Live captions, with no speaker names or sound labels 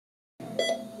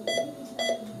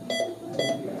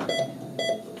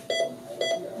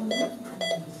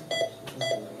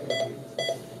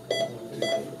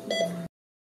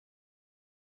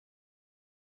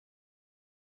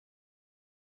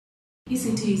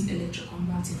ECT is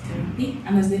Electroconvulsive Therapy,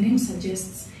 and as the name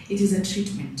suggests, it is a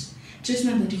treatment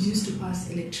that is used to pass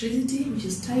electricity, which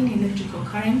is tiny electrical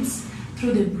currents,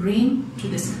 through the brain, through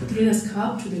the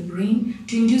scalp to the brain,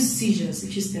 to induce seizures,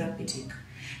 which is therapeutic.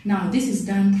 Now, this is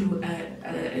done through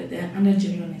under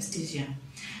general anesthesia.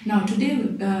 Now, today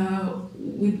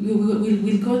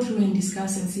we'll go through and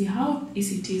discuss and see how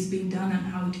ECT is being done and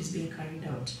how it is being carried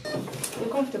out. You're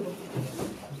comfortable?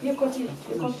 You're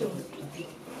comfortable?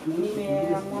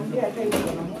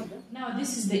 Now,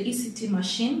 this is the ECT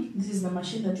machine. This is the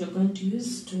machine that you're going to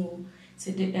use to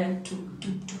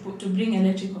bring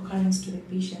electrical currents to the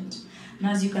patient. And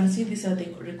as you can see, these are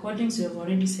the recordings we have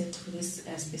already set for this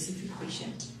specific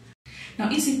patient. Now,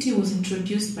 ECT was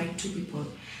introduced by two people.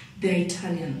 They're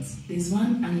Italians. There's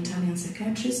an Italian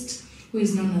psychiatrist who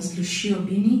is known as Lucio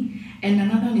Bini, and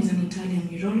another one is an Italian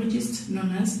neurologist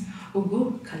known as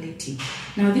Ugo Caletti.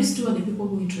 Now, these two are the people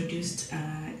who introduced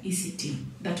ECT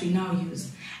that we now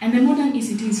use. And the modern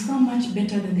ECT is far much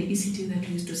better than the ECT that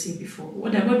we used to see before.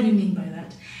 What do we mean by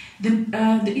that? The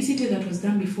ECT that was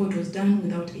done before, it was done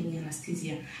without any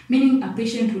anesthesia, meaning a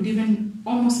patient would even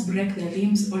almost break their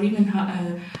limbs or even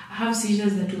have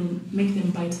seizures that will make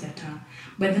them bite their tongue.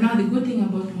 But now the good thing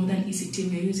about modern ECT,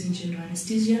 we are using general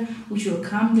anesthesia, which will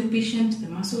calm the patient, the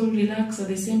muscle will relax at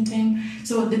the same time,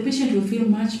 so the patient will feel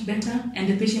much better, and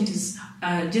the patient is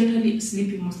generally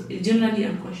sleepy, generally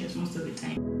unconscious most of the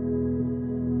time.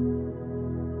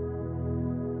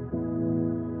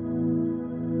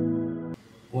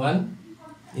 One,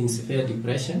 in severe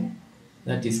depression,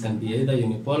 that is can be either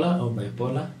unipolar or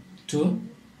bipolar. Two,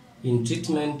 in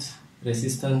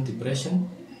treatment-resistant depression.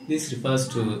 This refers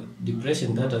to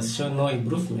depression that has shown no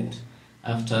improvement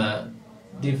after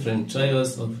different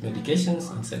trials of medications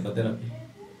and psychotherapy.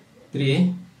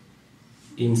 Three,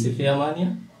 in severe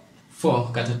mania.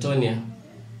 Four, catatonia.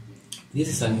 This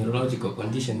is a neurological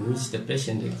condition in which the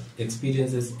patient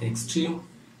experiences extreme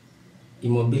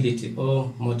immobility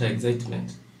or motor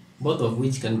excitement, both of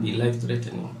which can be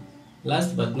life-threatening.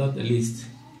 Last but not the least,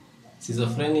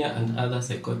 schizophrenia and other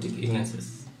psychotic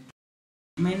illnesses.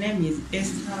 My name is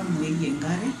Esther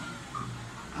Mwegengare.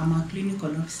 I'm a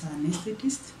clinical officer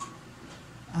anesthetist.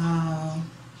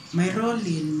 My role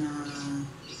in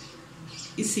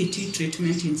ECT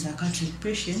treatment in psychiatric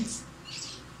patients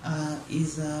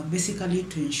is basically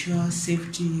to ensure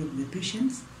safety of the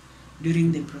patients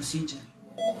during the procedure.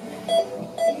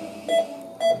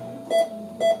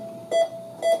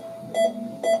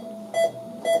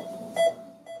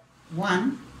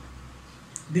 One,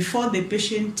 before the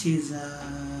patient is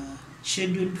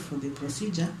scheduled for the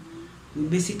procedure, we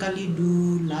basically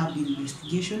do lab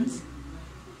investigations.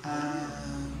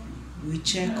 We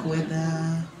check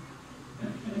whether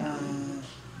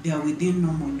they are within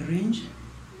normal range,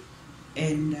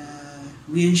 and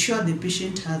we ensure the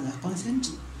patient has a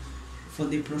consent for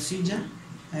the procedure.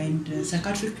 And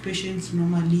psychiatric patients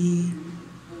normally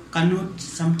cannot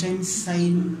sometimes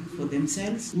sign for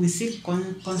themselves. We seek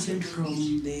consent from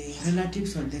the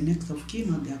relatives or the next of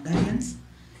kin or their guardians,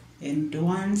 and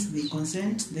once they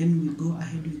consent, then we go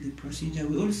ahead with the procedure.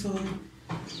 We also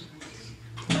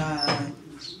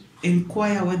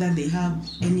inquire whether they have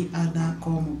any other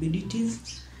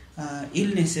comorbidities,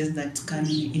 illnesses that can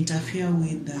interfere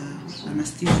with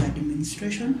anesthesia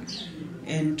administration,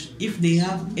 and if they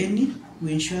have any,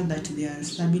 we ensure that they are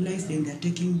stabilized and they are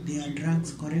taking their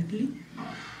drugs correctly,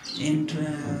 and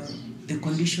the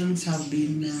conditions have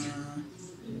been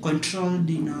controlled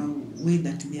in a way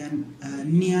that they are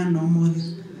near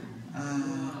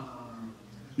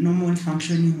normal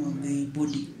functioning of the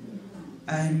body.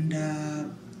 And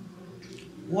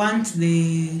once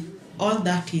all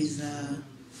that is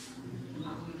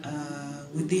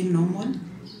within normal,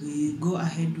 we go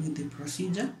ahead with the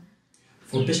procedure.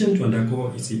 For patient to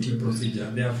undergo ECT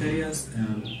procedure, there are various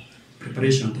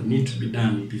preparations that need to be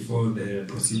done before the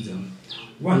procedure.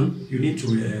 One, you need to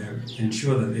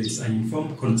ensure that there is an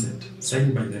informed consent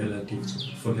signed by the relatives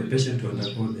for the patient to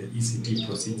undergo the ECT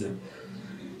procedure.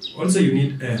 Also, you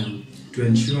need to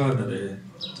ensure that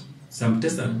some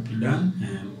tests are be done,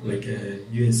 like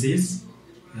USCs,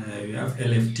 you have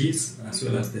LFTs, as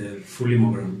well as the full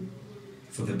hemogram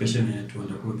for the patient to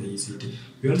undergo the ECT.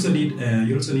 You also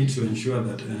need to ensure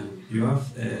that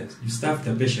you staff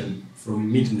the patient from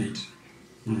midnight.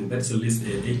 That's at least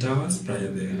 8 hours prior to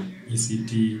the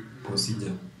ECT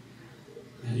procedure.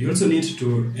 You also need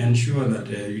to ensure that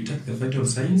you take the vital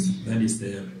signs, that is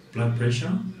the blood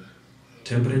pressure,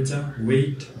 temperature,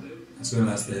 weight, as well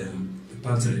as the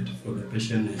pulse rate for the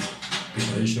patient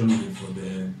preparation for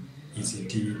the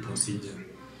ECT procedure.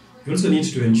 You also need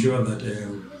to ensure that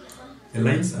the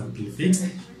lights have been fixed,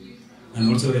 and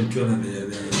also ensure that the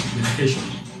medication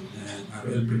are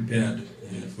well prepared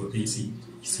for the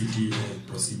ECT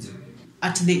procedure.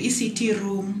 At the ECT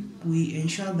room, we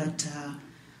ensure that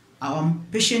our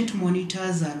patient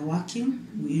monitors are working.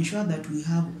 We ensure that we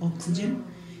have oxygen,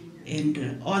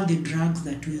 and all the drugs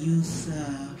that we use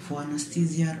for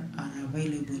anesthesia are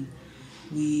available.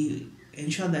 We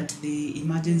ensure that the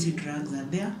emergency drugs are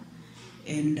there,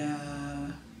 and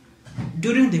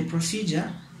during the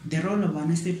procedure, the role of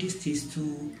anesthetist is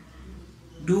to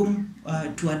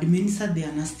administer the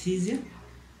anesthesia,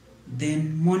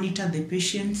 then monitor the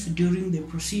patients during the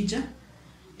procedure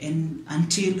and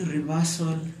until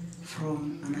reversal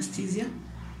from anesthesia.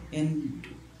 And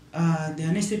the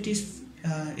anesthetist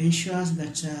ensures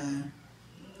that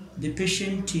the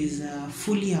patient is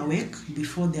fully awake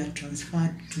before they are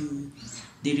transferred to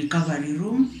the recovery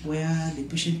room, where the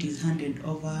patient is handed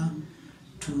over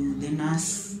to the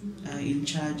nurse in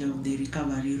charge of the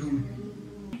recovery room.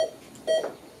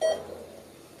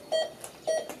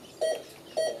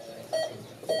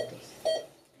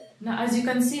 Now, as you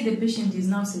can see, the patient is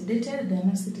now sedated. The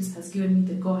anesthetist has given me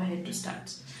the go-ahead to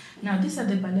start. Now, these are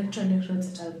the Electro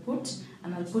Electrodes that I'll put,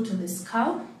 and I'll put on the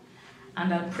skull,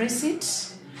 and I'll press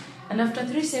it, and after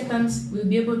 3 seconds, we'll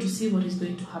be able to see what is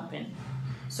going to happen.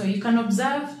 So you can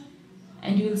observe,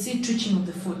 and you will see twitching of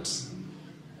the foot.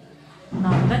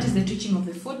 Now, that is the twitching of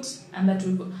the foot, and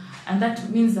that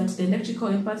means that the electrical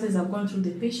impulses have gone through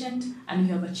the patient, and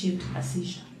you have achieved a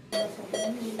seizure.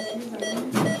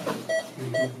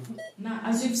 Now,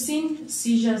 as we've seen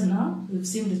seizures now, we've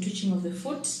seen the twitching of the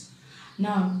foot.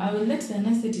 Now, I will let the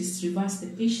anesthetist reverse the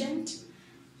patient.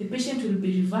 The patient will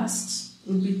be reversed,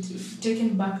 will be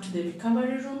taken back to the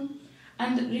recovery room.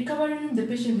 And the recovery room, the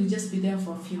patient will just be there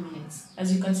for a few minutes.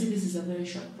 As you can see, this is a very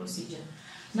short procedure.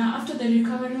 Now, after the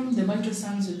recovery room, the vital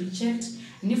signs will be checked.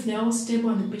 And if they are all stable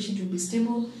and the patient will be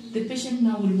stable, the patient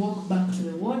now will walk back to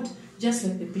the ward, just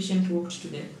like the patient walked to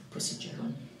the procedure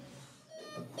room.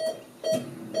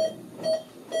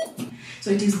 So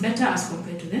it is better as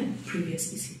compared to the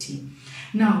previous ECT.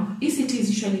 Now, ECT is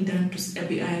usually done to, so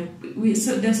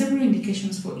there are several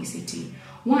indications for ECT.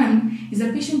 One is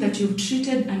a patient that you've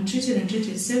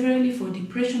treated severally for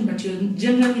depression, but you're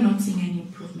generally not seeing any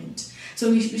improvement.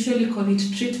 So we usually call it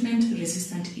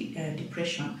treatment-resistant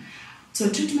depression. So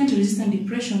treatment-resistant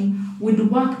depression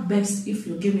would work best if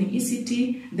you're given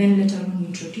ECT, then later on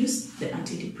introduce the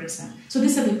antidepressant. So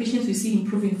these are the patients we see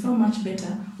improving far much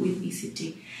better with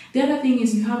ECT. The other thing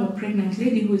is you have a pregnant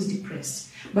lady who is depressed,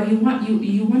 but you want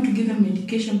to give them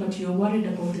medication, but you're worried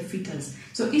about the fetus.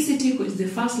 So ECT is the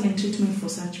first-line treatment for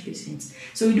such patients.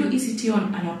 So we do ECT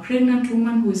on a pregnant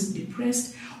woman who is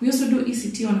depressed. We also do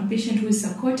ECT on a patient who is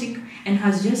psychotic and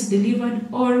has just delivered,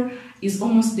 or is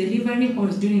almost delivering, or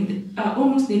is doing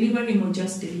almost delivering or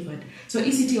just delivered. So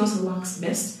ECT also works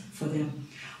best for them.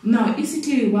 Now, ECT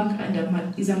we work under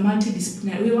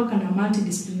multidisciplinary. We work under a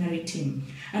multidisciplinary team.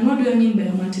 And what do I mean by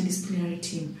a multidisciplinary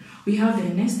team? We have the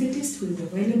anesthetist who is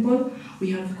available.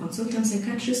 We have the consultant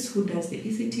psychiatrist who does the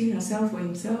ECT herself or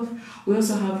himself. We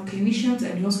also have clinicians,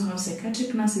 and we also have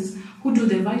psychiatric nurses who do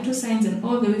the vital signs and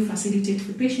all the way facilitate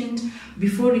the patient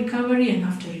before recovery and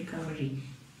after recovery.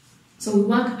 So we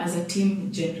work as a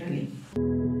team generally.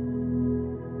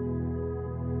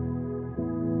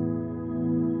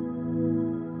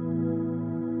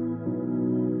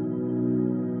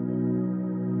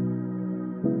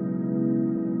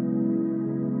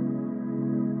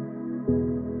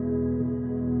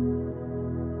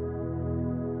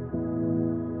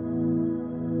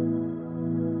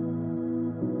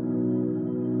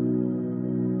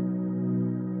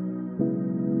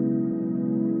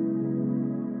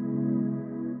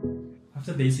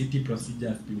 After the ECT procedure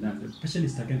has been done, the patient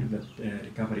is taken to the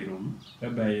recovery room,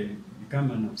 whereby you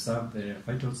come and observe the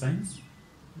vital signs.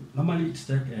 Normally it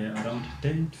takes around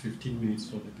 10 to 15 minutes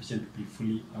for the patient to be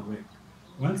fully awake.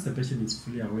 Once the patient is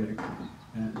fully awake,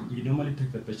 we normally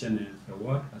take the patient to the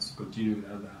ward as we continue with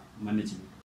other management.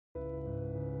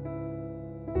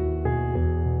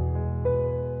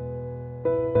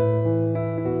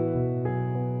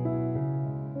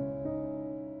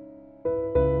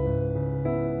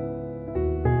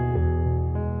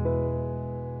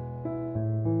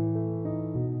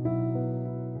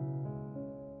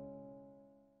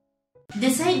 The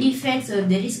side effects or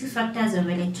the risk factors of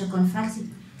electroconvulsive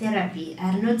therapy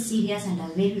are not serious and are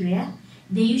very rare.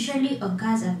 They usually occur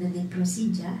after the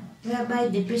procedure, whereby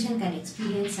the patient can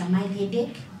experience a mild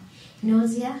headache,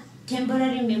 nausea,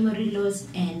 temporary memory loss,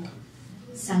 and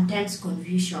sometimes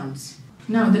confusions.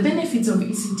 Now, the benefits of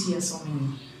ECT are so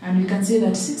many, and we can say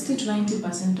that 60 to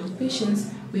 90% of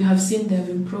patients, we have seen they have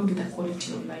improved their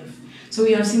quality of life. So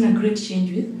we have seen a great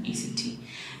change with ECT.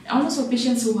 And also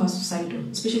patients who are suicidal,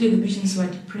 especially the patients who are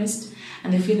depressed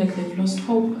and they feel like they've lost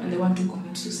hope and they want to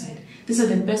commit suicide. These are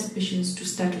the best patients to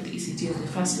start with ECT as the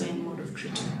first line mode of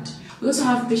treatment. We also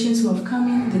have patients who have come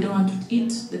in, they don't want to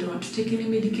eat, they don't want to take any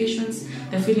medications,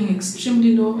 they're feeling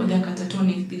extremely low or they're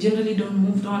catatonic, they generally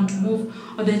don't want to move,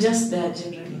 or they're just there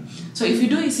generally. So if you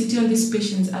do ECT on these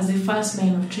patients as the first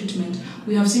line of treatment,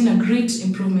 we have seen a great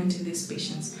improvement in these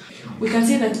patients. We can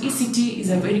say that ECT is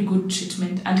a very good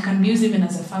treatment and can be used even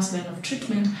as a first line of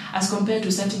treatment as compared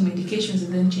to starting medications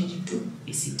and then changing to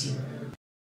ECT.